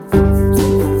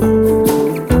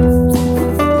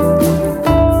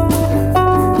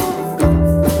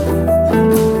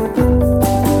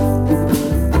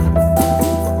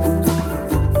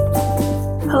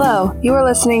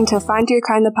listening to Find Your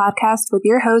Kind the podcast with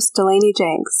your host, Delaney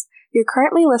Jenks. You're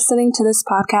currently listening to this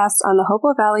podcast on the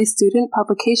Hopewell Valley Student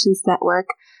Publications Network,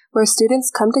 where students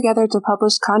come together to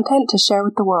publish content to share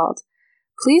with the world.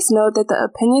 Please note that the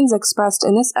opinions expressed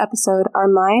in this episode are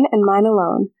mine and mine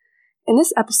alone. In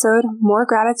this episode, More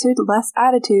Gratitude, Less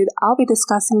Attitude, I'll be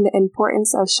discussing the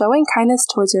importance of showing kindness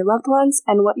towards your loved ones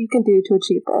and what you can do to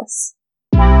achieve this.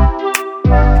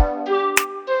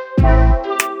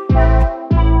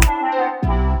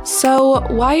 So,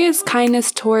 why is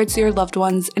kindness towards your loved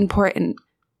ones important?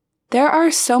 There are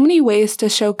so many ways to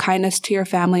show kindness to your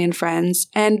family and friends,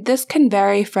 and this can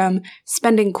vary from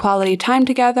spending quality time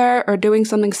together or doing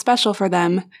something special for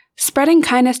them. Spreading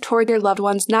kindness toward your loved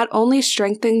ones not only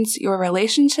strengthens your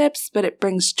relationships, but it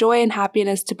brings joy and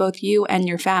happiness to both you and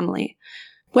your family.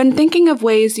 When thinking of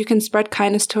ways you can spread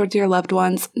kindness towards your loved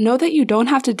ones, know that you don't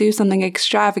have to do something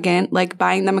extravagant like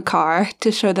buying them a car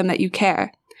to show them that you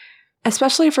care.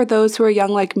 Especially for those who are young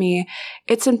like me,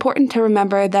 it's important to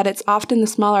remember that it's often the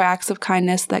smaller acts of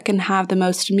kindness that can have the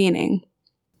most meaning.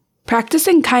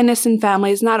 Practicing kindness in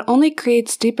families not only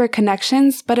creates deeper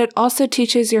connections, but it also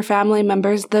teaches your family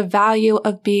members the value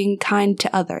of being kind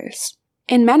to others.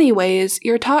 In many ways,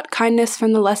 you're taught kindness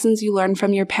from the lessons you learn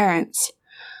from your parents.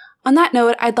 On that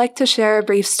note, I'd like to share a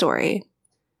brief story.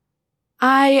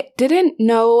 I didn't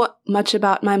know much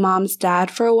about my mom's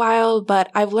dad for a while, but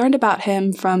I've learned about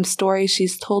him from stories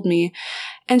she's told me,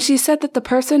 and she said that the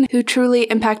person who truly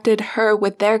impacted her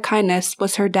with their kindness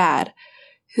was her dad,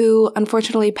 who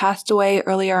unfortunately passed away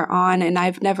earlier on, and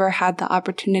I've never had the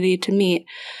opportunity to meet.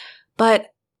 But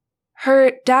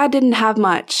her dad didn't have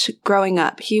much growing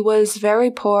up. He was very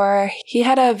poor. He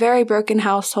had a very broken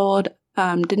household,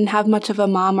 didn't have much of a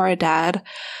mom or a dad,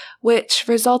 which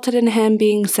resulted in him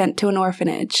being sent to an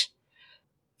orphanage.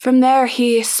 From there,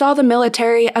 he saw the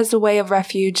military as a way of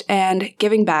refuge and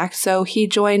giving back, so he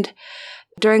joined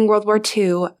during World War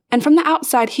II. And from the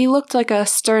outside, he looked like a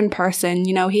stern person.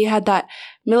 You know, he had that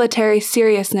military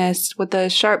seriousness with the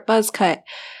sharp buzz cut.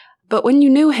 But when you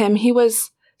knew him, he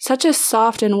was such a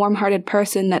soft and warm-hearted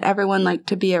person that everyone liked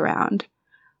to be around.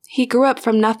 He grew up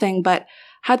from nothing, but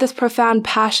had this profound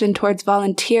passion towards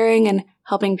volunteering and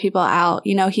helping people out.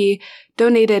 You know, he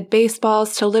donated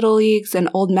baseballs to little leagues and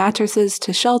old mattresses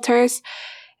to shelters.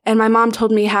 And my mom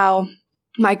told me how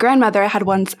my grandmother had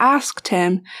once asked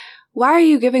him, "Why are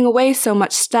you giving away so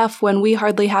much stuff when we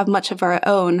hardly have much of our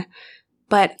own?"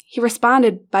 But he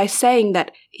responded by saying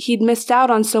that he'd missed out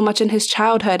on so much in his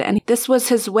childhood, and this was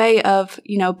his way of,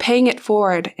 paying it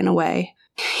forward in a way.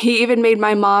 He even made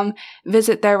my mom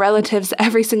visit their relatives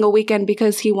every single weekend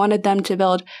because he wanted them to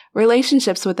build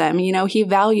relationships with them. He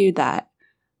valued that.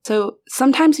 So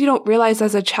sometimes you don't realize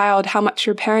as a child how much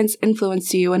your parents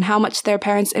influence you and how much their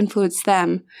parents influence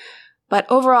them. But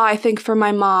overall, I think for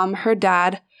my mom, her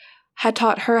dad had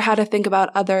taught her how to think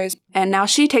about others, and now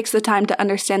she takes the time to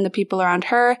understand the people around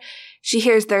her. She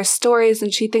hears their stories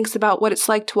and she thinks about what it's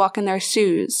like to walk in their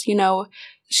shoes.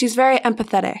 She's very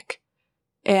empathetic.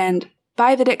 And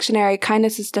by the dictionary,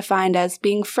 kindness is defined as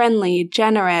being friendly,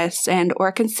 generous,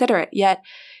 or considerate, yet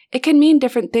it can mean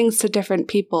different things to different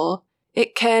people.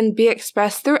 It can be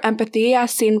expressed through empathy,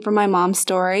 as seen from my mom's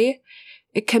story.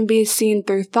 It can be seen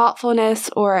through thoughtfulness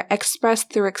or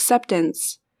expressed through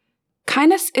acceptance.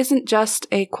 Kindness isn't just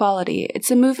a quality,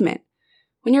 it's a movement.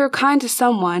 When you're kind to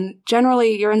someone,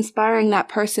 generally you're inspiring that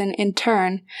person in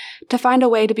turn to find a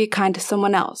way to be kind to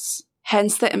someone else.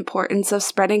 Hence the importance of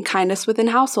spreading kindness within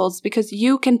households, because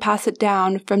you can pass it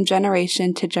down from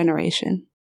generation to generation.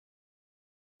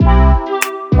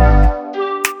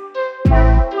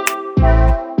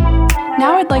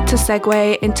 Now I'd like to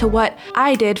segue into what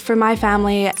I did for my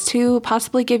family to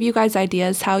possibly give you guys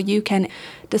ideas how you can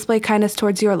display kindness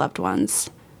towards your loved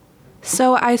ones.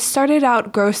 So I started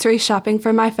out grocery shopping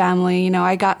for my family.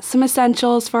 I got some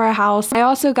essentials for our house. I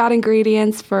also got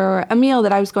ingredients for a meal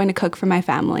that I was going to cook for my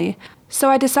family. So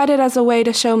I decided as a way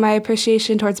to show my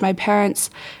appreciation towards my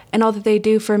parents and all that they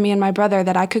do for me and my brother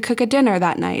that I could cook a dinner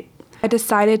that night. I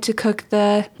decided to cook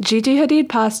the Gigi Hadid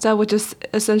pasta, which is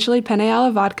essentially penne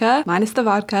alla vodka, minus the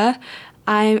vodka.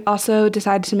 I also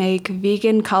decided to make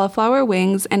vegan cauliflower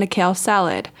wings and a kale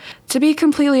salad. To be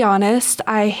completely honest,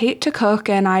 I hate to cook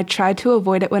and I try to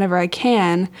avoid it whenever I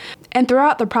can. And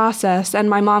throughout the process, and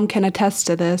my mom can attest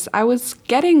to this, I was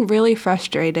getting really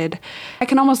frustrated. I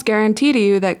can almost guarantee to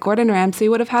you that Gordon Ramsay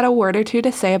would have had a word or two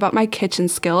to say about my kitchen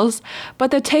skills,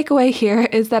 but the takeaway here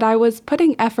is that I was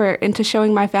putting effort into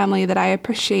showing my family that I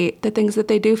appreciate the things that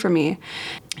they do for me.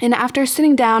 And after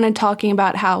sitting down and talking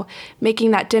about how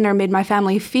making that dinner made my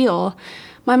family feel,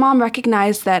 My mom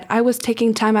recognized that I was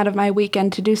taking time out of my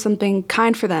weekend to do something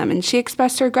kind for them, and she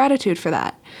expressed her gratitude for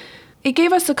that. It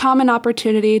gave us a common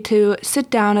opportunity to sit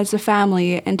down as a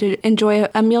family and to enjoy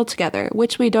a meal together,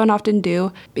 which we don't often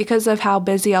do because of how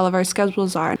busy all of our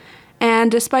schedules are. And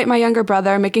despite my younger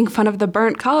brother making fun of the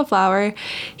burnt cauliflower,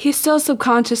 he still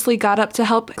subconsciously got up to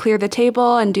help clear the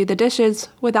table and do the dishes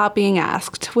without being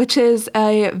asked, which is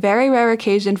a very rare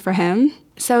occasion for him.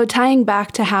 So tying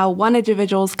back to how one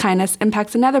individual's kindness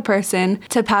impacts another person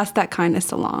to pass that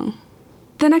kindness along.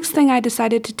 The next thing I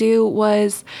decided to do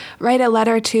was write a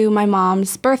letter to my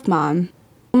mom's birth mom.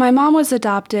 My mom was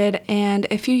adopted, and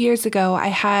a few years ago I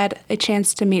had a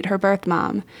chance to meet her birth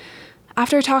mom.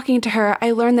 After talking to her,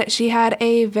 I learned that she had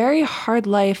a very hard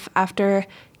life after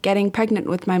getting pregnant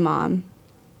with my mom.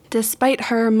 Despite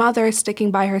her mother sticking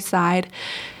by her side,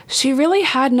 she really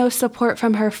had no support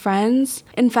from her friends.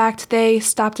 In fact, they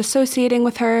stopped associating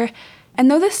with her.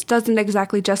 And though this doesn't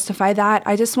exactly justify that,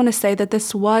 I just want to say that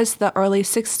this was the early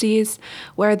 60s,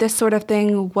 where this sort of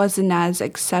thing wasn't as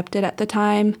accepted at the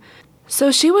time. So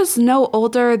she was no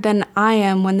older than I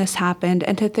am when this happened,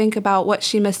 and to think about what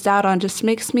she missed out on just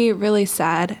makes me really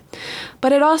sad.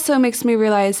 But it also makes me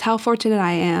realize how fortunate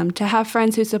I am to have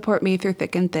friends who support me through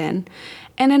thick and thin.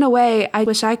 And in a way, I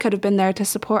wish I could have been there to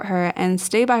support her and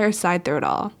stay by her side through it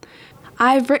all.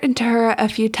 I've written to her a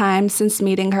few times since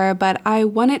meeting her, but I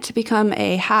want it to become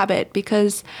a habit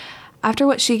because after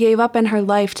what she gave up in her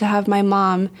life to have my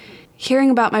mom,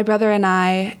 hearing about my brother and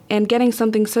I, and getting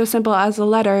something so simple as a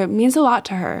letter means a lot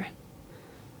to her.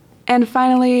 And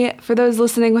finally, for those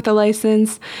listening with a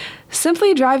license,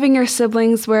 simply driving your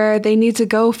siblings where they need to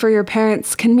go for your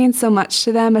parents can mean so much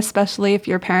to them, especially if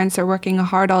your parents are working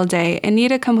hard all day and need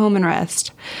to come home and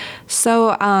rest.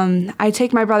 So I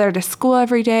take my brother to school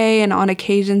every day, and on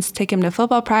occasions take him to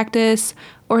football practice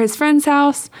or his friend's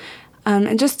house.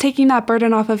 And just taking that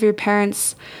burden off of your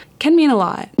parents can mean a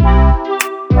lot.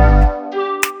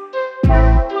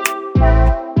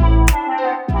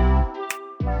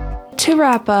 To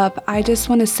wrap up, I just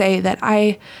want to say that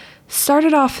I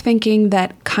started off thinking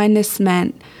that kindness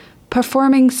meant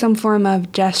performing some form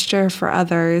of gesture for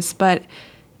others, but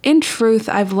in truth,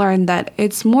 I've learned that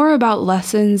it's more about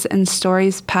lessons and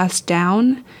stories passed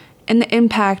down and the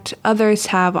impact others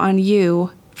have on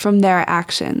you from their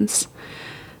actions.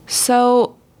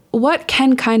 So, what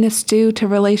can kindness do to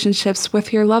relationships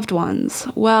with your loved ones?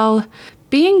 Well,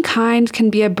 being kind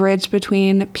can be a bridge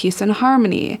between peace and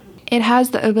harmony. It has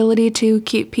the ability to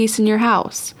keep peace in your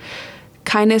house.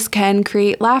 Kindness can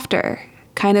create laughter.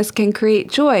 Kindness can create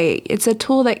joy. It's a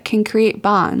tool that can create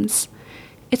bonds.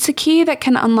 It's a key that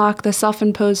can unlock the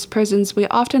self-imposed prisons we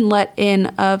often let in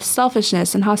of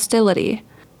selfishness and hostility.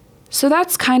 So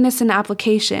that's kindness in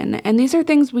application, and these are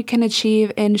things we can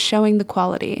achieve in showing the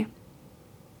quality.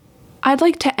 I'd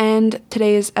like to end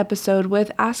today's episode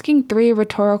with asking 3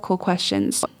 rhetorical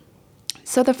questions.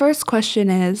 So the first question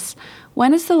is,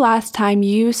 when is the last time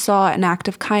you saw an act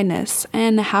of kindness,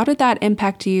 and how did that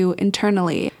impact you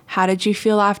internally? How did you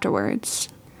feel afterwards?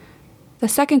 The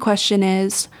second question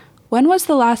is, when was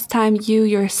the last time you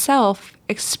yourself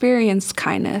experienced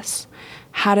kindness?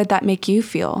 How did that make you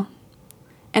feel?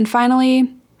 And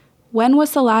finally, when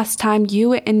was the last time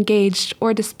you engaged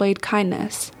or displayed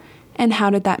kindness, and how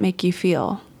did that make you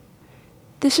feel?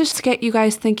 This is to get you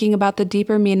guys thinking about the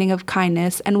deeper meaning of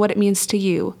kindness and what it means to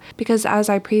you, because as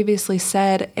I previously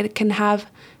said, it can have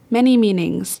many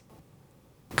meanings.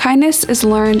 Kindness is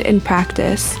learned in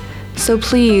practice, so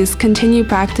please continue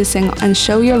practicing and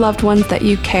show your loved ones that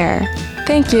you care.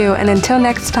 Thank you, and until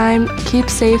next time, keep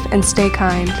safe and stay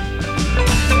kind.